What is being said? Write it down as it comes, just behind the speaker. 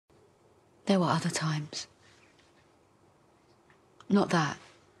There were other times. Not that.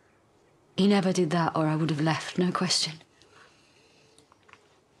 He never did that, or I would have left, no question.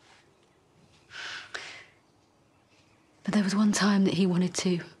 But there was one time that he wanted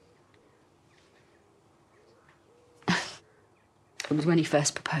to. It was when he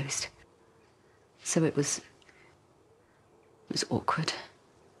first proposed. So it was awkward,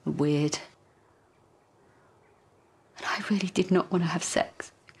 weird. And I really did not want to have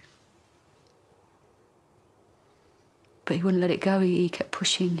sex. But he wouldn't let it go. He kept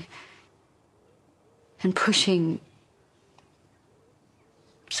pushing and pushing.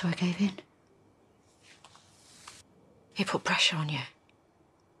 So I gave in. He put pressure on you.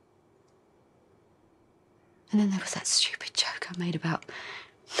 And then there was that stupid joke I made about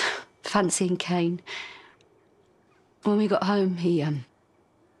fancying Kane. When we got home, he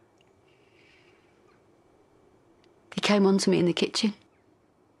came on to me in the kitchen.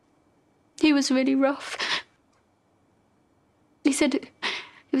 He was really rough. He said it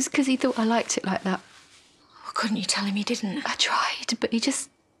was because he thought I liked it like that. Well, couldn't you tell him you didn't? I tried, but he just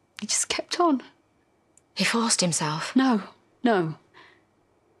kept on. He forced himself? No.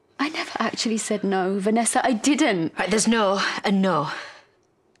 I never actually said no, Vanessa. I didn't. Right, there's no and no.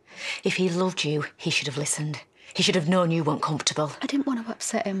 If he loved you, he should have listened. He should have known you weren't comfortable. I didn't want to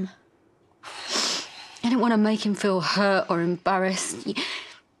upset him. I didn't want to make him feel hurt or embarrassed.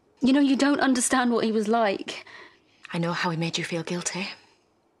 You know, you don't understand what he was like. I know how he made you feel guilty.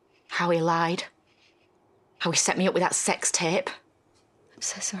 How he lied. How he set me up with that sex tape. I'm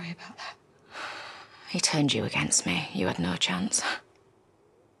so sorry about that. He turned you against me. You had no chance.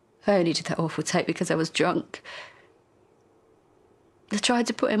 I only did that awful tape because I was drunk. I tried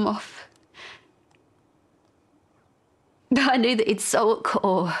to put him off. But I knew that he'd sulk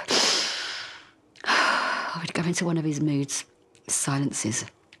or I would go into one of his moods, silences.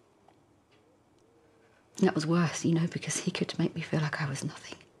 And that was worse, you know, because he could make me feel like I was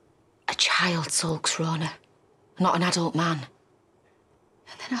nothing. A child sulks, Rona, not an adult man.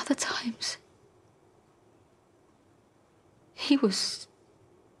 And then other times, he was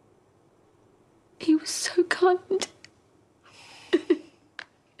so kind. And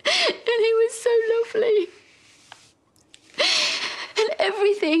he was so lovely. And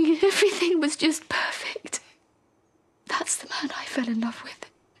everything was just perfect. That's the man I fell in love with.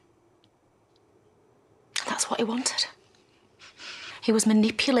 That's what he wanted. He was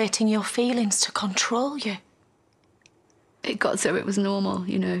manipulating your feelings to control you. It got so it was normal,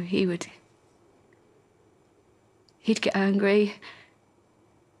 you know. He'd get angry.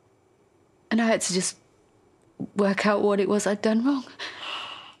 And I had to just work out what it was I'd done wrong.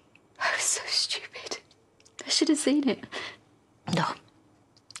 I was so stupid. I should have seen it. No,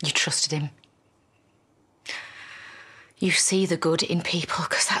 you trusted him. You see the good in people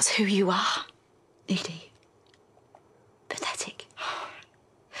because that's who you are. Edie. Pathetic.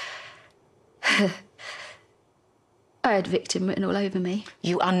 I had victim written all over me.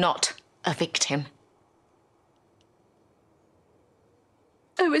 You are not a victim.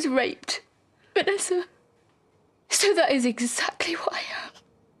 I was raped, Vanessa. So that is exactly what I am.